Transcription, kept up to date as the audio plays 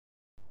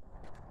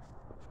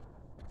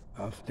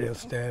I'm still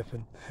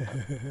staffing.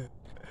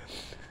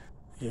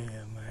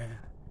 Yeah, man.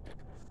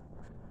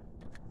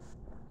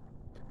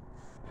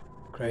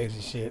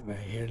 Crazy shit, man.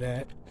 Hear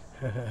that?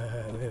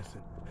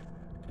 Listen,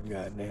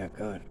 goddamn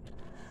country.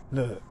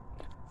 Look,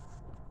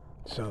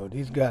 so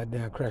these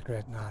goddamn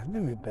crackers, nah,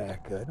 let me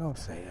back up. Don't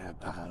say that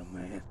about them,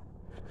 man.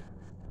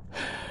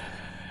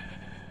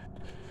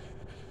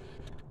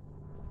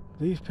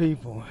 These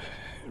people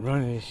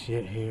running this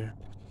shit here,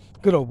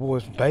 good old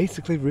boys,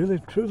 basically, really,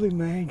 truly,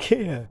 man,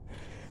 yeah.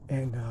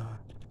 And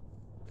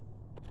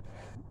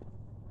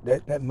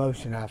that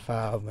motion I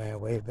filed, man,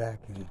 way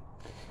back in,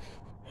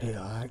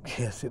 hell, I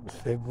guess it was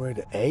February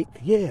the 8th,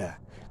 yeah.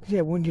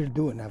 Yeah, 1 year to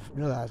do it, and I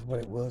realized what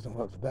it was and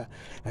what it was about.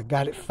 I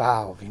got it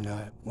filed,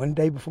 1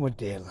 day before my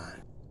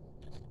deadline.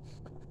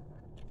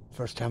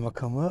 First time I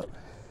come up,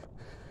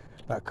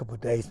 about a couple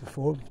of days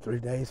before, 3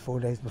 days,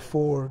 4 days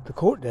before the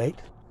court date,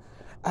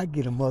 I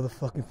get a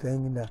motherfucking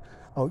thing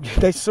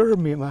they served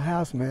me at my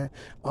house, man,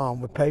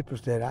 with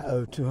papers that I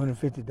owe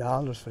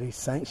 $250 for these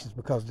sanctions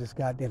because of this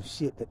goddamn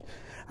shit that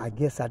I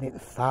guess I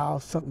didn't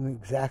file something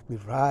exactly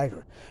right,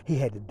 or he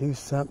had to do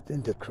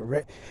something to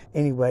correct.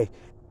 Anyway,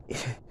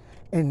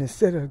 and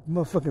instead of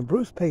motherfucking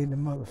Bruce paying the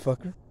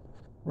motherfucker,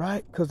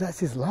 right, because that's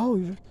his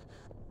lawyer,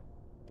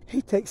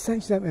 he takes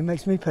sanctions up and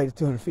makes me pay the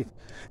 $250.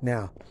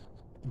 Now,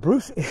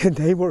 Bruce,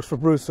 he works for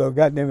Bruce, so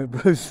goddamn it,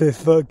 Bruce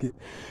says, fuck it.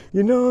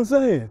 You know what I'm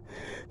saying?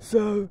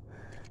 So,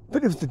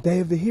 but it was the day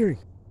of the hearing.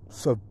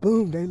 So,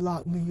 boom, they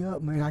locked me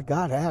up, man. I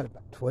got out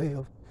about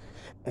 12,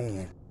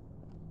 and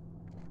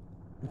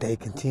they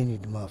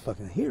continued the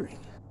motherfucking hearing.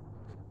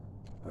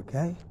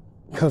 Okay?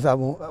 Because they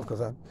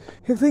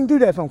can do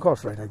that if I'm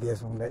incarcerated, I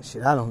guess, on that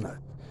shit. I don't know.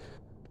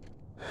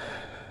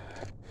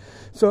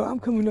 So,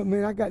 I'm coming up,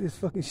 man. I got this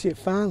fucking shit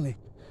finally.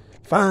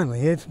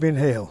 Finally, it's been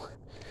hell.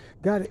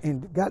 Got it,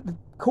 and got the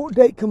court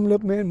date coming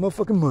up, man,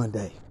 motherfucking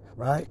Monday,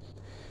 right?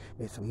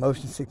 It's a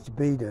motion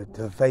 60B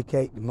to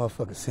vacate the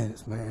motherfucking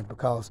sentence, man,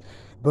 because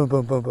boom,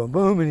 boom, boom, boom,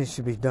 boom, and it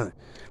should be done.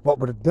 What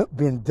would have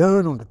been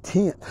done on the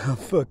 10th of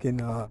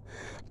fucking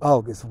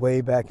August,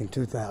 way back in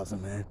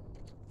 2000, man.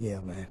 Yeah,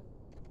 man.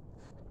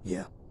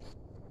 Yeah.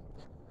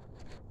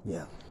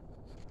 Yeah.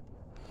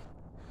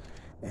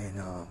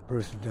 And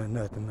Bruce has done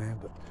nothing, man,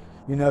 but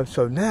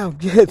so now,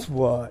 guess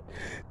what?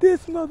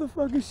 This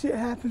motherfucking shit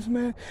happens,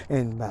 man.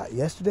 And about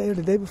yesterday or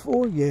the day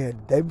before, the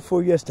day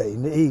before yesterday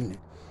in the evening,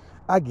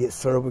 I get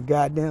served with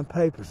goddamn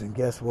papers. And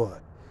guess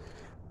what?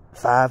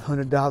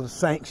 $500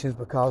 sanctions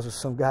because of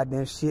some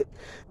goddamn shit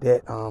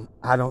that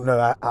I don't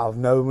know. I'll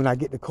know when I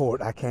get to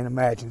court. I can't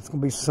imagine. It's going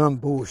to be some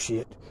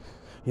bullshit.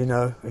 It's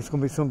going to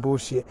be some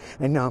bullshit.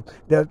 And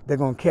they're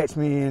going to catch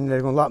me and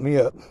they're going to lock me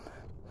up.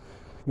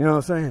 You know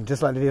what I'm saying?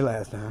 Just like they did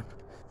last time.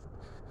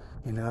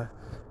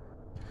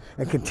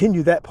 And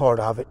continue that part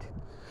of it.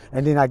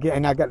 And then I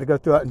got to go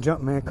through it and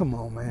jump, man. Come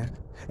on, man.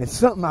 And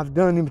something I've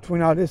done in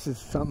between all this is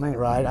something ain't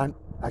right.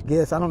 I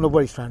guess. I don't know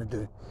what he's trying to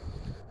do.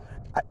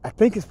 I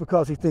think it's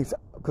because he thinks,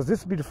 because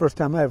this will be the first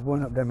time I ever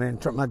went up there, man,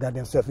 and turned my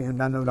goddamn self in,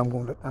 and I know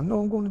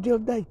I'm going to jail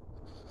today.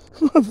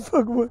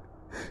 Motherfucker, what?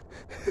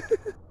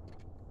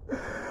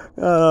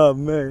 Oh,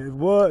 man.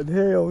 What?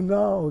 Hell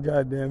no,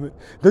 goddamn it.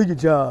 Do your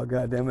job,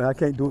 goddamn it. I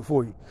can't do it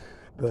for you.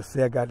 But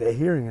see, I got that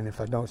hearing, and if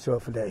I don't show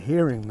up for that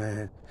hearing,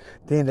 man,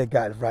 then they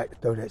got the right to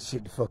throw that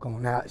shit the fuck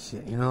on out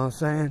shit, you know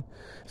what I'm saying?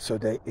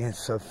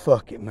 So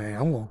fuck it,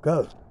 man, I'm gonna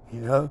go,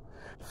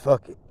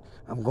 fuck it,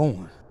 I'm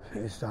going.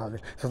 So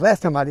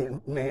last time I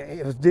didn't,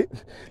 man,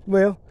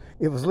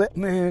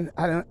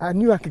 I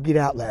knew I could get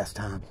out last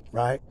time,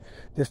 right?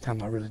 This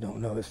time I really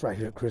don't know. It's right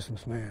here at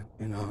Christmas, man,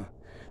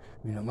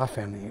 my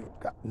family ain't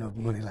got no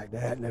money like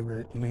that, and they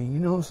really, you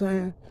know what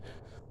I'm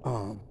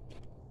saying?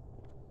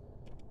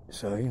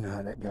 So, you know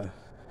how that goes.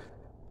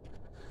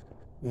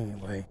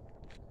 Anyway,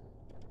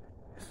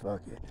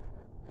 fuck it.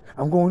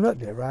 I'm going up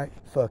there, right?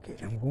 Fuck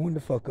it. I'm going the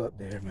fuck up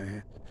there,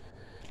 man.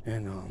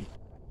 And,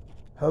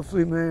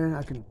 hopefully, man,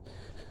 I can...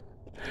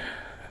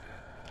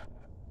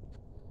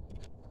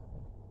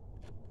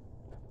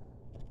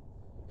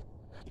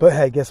 But,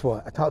 hey, guess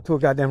what? I talked to a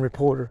goddamn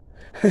reporter.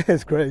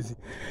 It's crazy.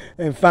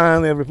 And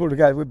finally, a reporter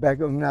got went back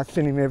up, and I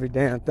sent him every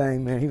damn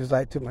thing, man. He was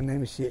like, took my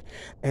name and shit.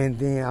 And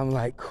then I'm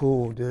like,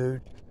 cool,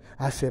 dude.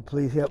 I said,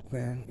 please help,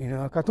 man.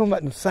 I told him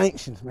about the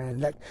sanctions,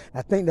 man.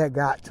 I think that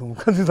got to him.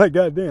 Because he's like,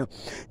 goddamn,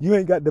 you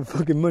ain't got the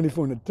fucking money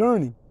for an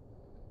attorney.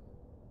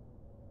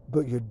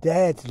 But your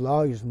dad's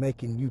lawyer's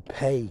making you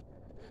pay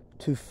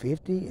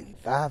 $250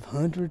 and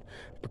 $500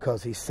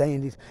 because he's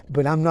saying this.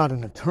 But I'm not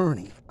an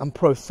attorney. I'm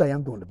pro se.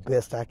 I'm doing the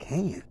best I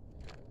can.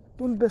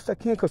 Doing the best I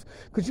can because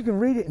you can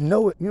read it and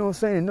know it. You know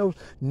what I'm saying?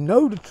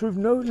 Know the truth.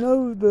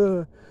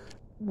 Know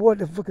what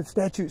the fucking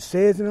statute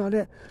says and all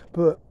that.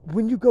 But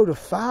when you go to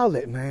file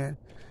it, man,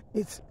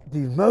 it's the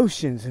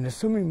emotions, and there's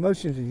so many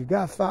emotions, and you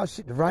gotta file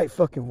shit the right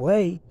fucking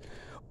way,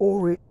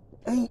 or it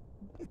ain't,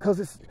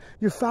 because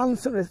you're filing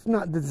something that's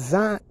not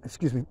designed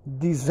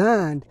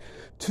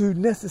to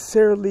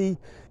necessarily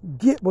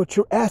get what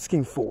you're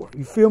asking for.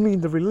 You feel me?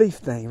 The relief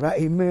thing, right?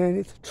 Hey, man,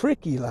 it's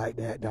tricky like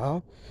that,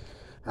 dog.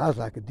 I was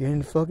like a deer in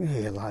the fucking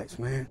headlights,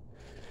 man.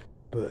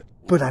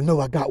 But I know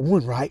I got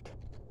one right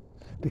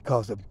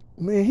because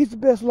man, he's the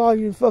best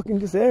lawyer in fucking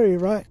this area,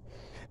 right?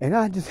 And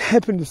I just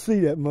happened to see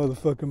that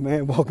motherfucker,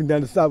 man, walking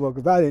down the sidewalk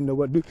because I didn't know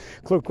what to do.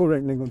 Clerk court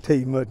ain't going to tell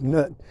you much,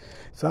 nothing.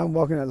 So I'm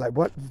walking out like,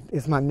 what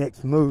is my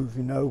next move,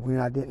 you know, when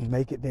I didn't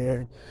make it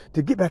there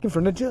to get back in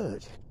front of the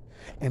judge.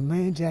 And,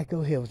 man, Jack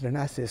O'Hare was there, and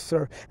I said,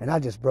 sir, and I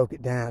just broke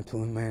it down to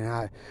him,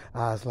 man.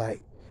 I was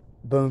like,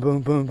 boom,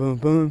 boom, boom, boom,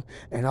 boom.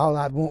 And all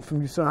I want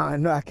from you, sir, I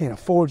know I can't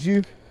afford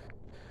you,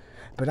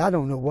 but I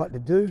don't know what to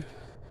do.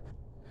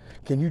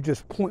 Can you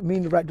just point me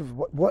in the right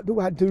direction? What do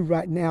I do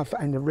right now?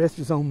 And the rest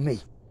is on me.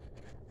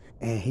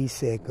 And he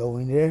said, go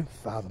in there,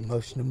 file a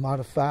motion to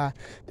modify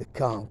the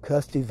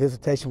custody,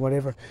 visitation,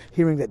 whatever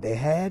hearing that they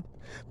had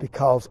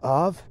because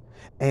of,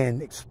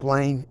 and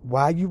explain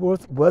why you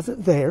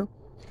wasn't there.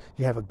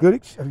 You have a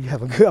good, I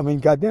mean,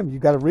 goddamn, you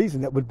got a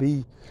reason that would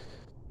be,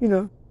 you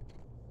know,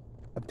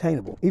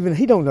 obtainable. Even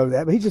he don't know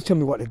that, but he just told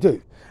me what to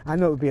do. I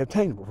know it would be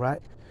obtainable,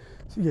 right?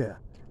 So yeah.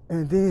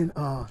 And then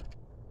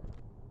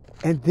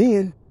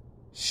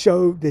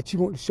show that you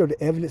want to show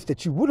the evidence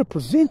that you would have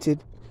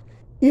presented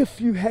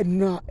if you had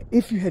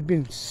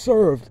been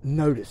served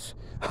notice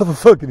of a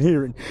fucking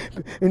hearing.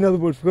 In other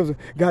words, because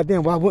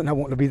goddamn, why wouldn't I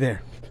want to be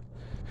there?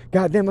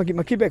 Goddamn, I get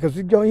my kid back because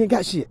he ain't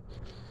got shit.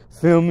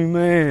 Feel me,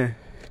 man?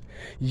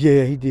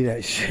 Yeah, he did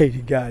that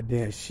shady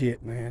goddamn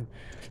shit, man.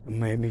 It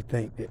made me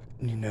think that,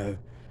 you know,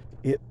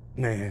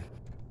 man,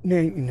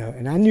 you know,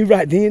 and I knew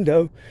right then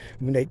though,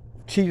 when they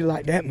cheated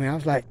like that, man, I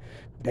was like,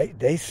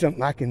 they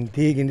something I can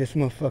dig in this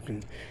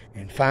motherfucking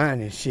and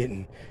find and shit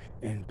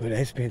but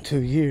it's been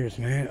 2 years,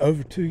 man.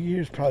 Over 2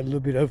 years, probably a little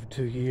bit over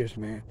 2 years,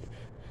 man.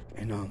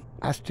 And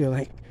I still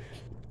ain't,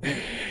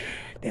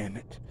 damn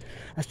it,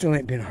 I still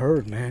ain't been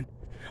heard, man,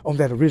 on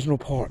that original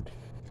part.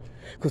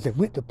 Because they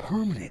went to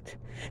permanent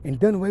and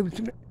done away with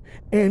it.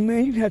 And,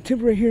 man, you can have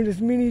temporary hearing as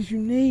many as you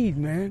need,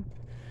 man.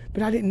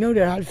 But I didn't know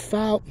that. I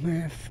filed,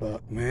 man,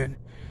 fuck, man.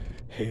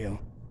 Hell.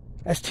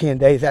 That's 10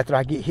 days after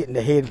I get hit in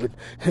the head with,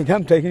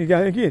 I'm taking you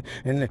guys again.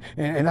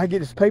 And I get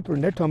this paper,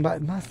 and they're talking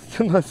about, my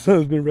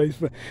son's been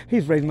raised,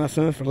 he's raised my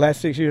son for the last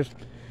 6 years.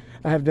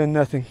 I have done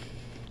nothing.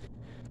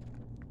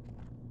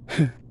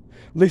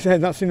 Lisa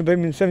has not seen a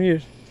baby in 7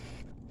 years.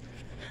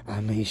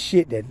 I mean,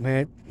 shit, that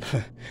man.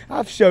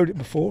 I've showed it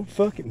before.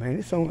 Fuck it, man.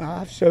 It's on.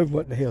 I've showed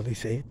what the hell he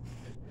said.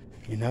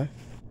 You know?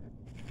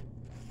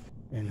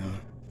 And,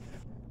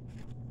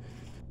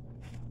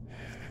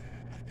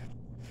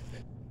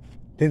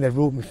 then they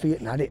ruled me fit,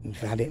 and I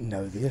didn't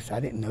know this.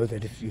 I didn't know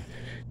that if you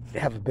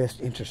have the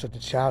best interest of the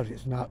child,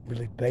 it's not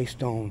really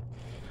based on,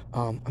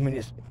 I mean,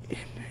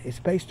 it's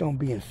based on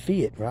being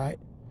fit, right?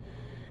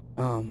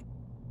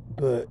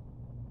 But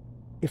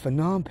if a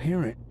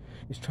non-parent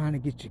is trying to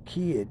get your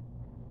kid,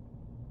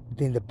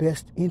 then the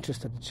best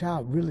interest of the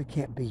child really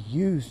can't be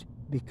used,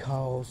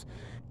 because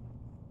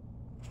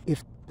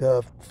if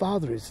the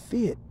father is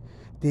fit,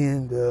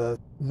 then the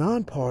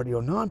non-party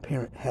or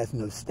non-parent has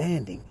no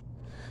standing.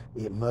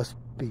 It must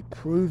be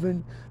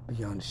proven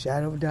beyond a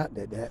shadow of a doubt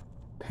that that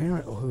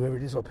parent or whoever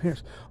it is or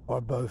parents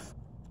are both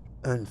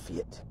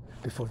unfit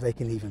before they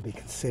can even be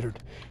considered.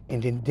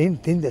 And then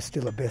there's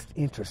still a best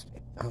interest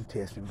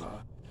test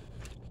involved.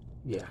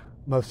 Yeah,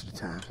 most of the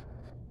time.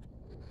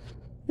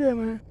 Yeah,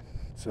 man.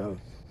 So,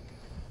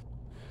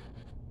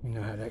 you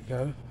know how that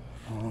goes.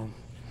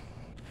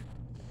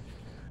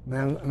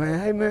 Man,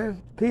 hey,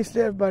 man, peace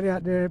to everybody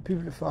out there,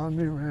 people that follow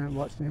me around,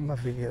 watching my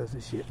videos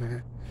and shit,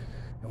 man.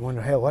 I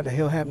wonder, hell, what the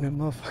hell happened to that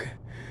motherfucker?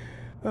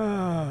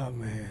 Oh,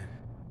 man.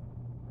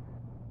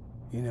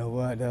 You know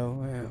what, though,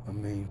 man? I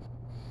mean,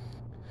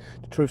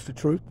 the truth's the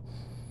truth.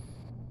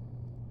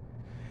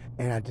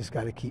 And I just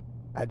got to keep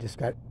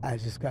trucking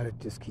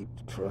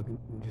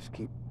and just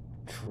keep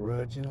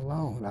trudging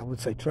along. I would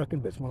say trucking,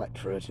 but it's more like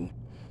trudging.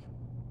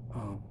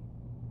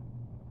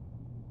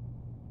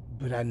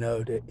 But I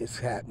know that it's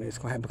happening. It's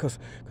going to happen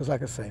because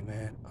like I say,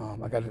 man,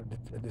 I got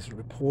this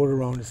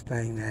reporter on this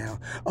thing now.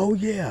 Oh,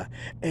 yeah.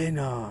 And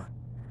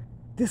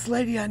this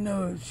lady I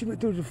know, she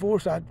went through a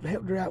divorce. I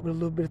helped her out with a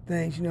little bit of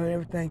things, you know,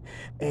 everything.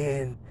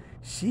 And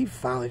she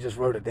finally just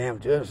wrote a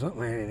damn judge or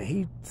something, man. And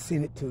he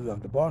sent it to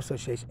the Bar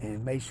Association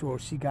and made sure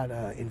she got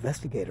an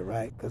investigator,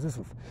 right? Because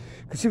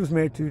she was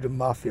married to the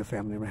mafia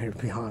family around here, to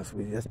be honest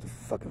with you. That's the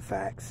fucking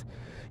facts.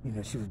 You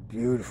know, she was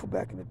beautiful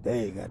back in the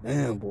day.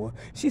 Goddamn, boy.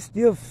 She's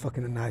still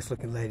fucking a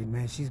nice-looking lady,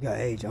 man. She's got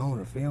age on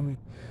her, feel me?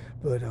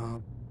 But,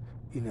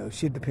 you know,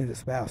 she a dependent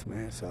spouse,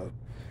 man. So,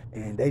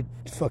 and they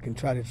fucking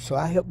tried to... So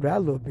I helped her out a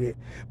little bit.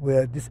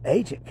 Well, this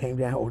agent came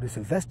down, or this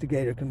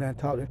investigator came down and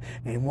talked to her,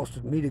 and wants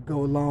me to go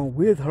along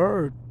with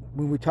her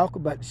when we talk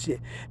about the shit.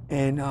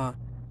 And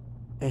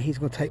he's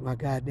going to take my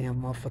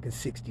goddamn motherfucking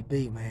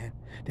 60B, man,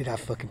 that I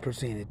fucking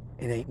presented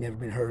and ain't never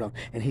been heard of.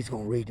 And he's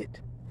going to read it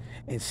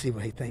and see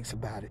what he thinks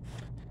about it.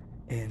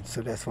 And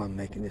so that's why I'm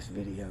making this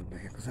video,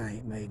 man, because I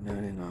ain't made none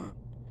in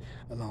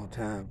a long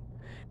time.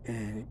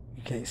 And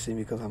you can't see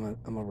me because I'm a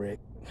wreck.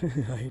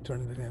 I ain't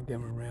turning the damn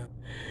camera around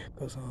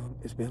because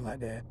it's been like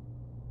that.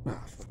 Nah,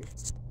 fuck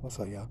it. What's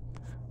up, y'all?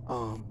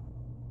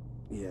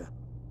 Yeah.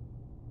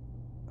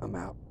 I'm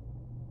out.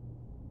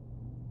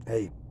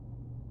 Hey,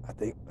 I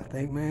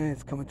think, man,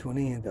 it's coming to an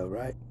end, though,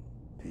 right?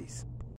 Peace.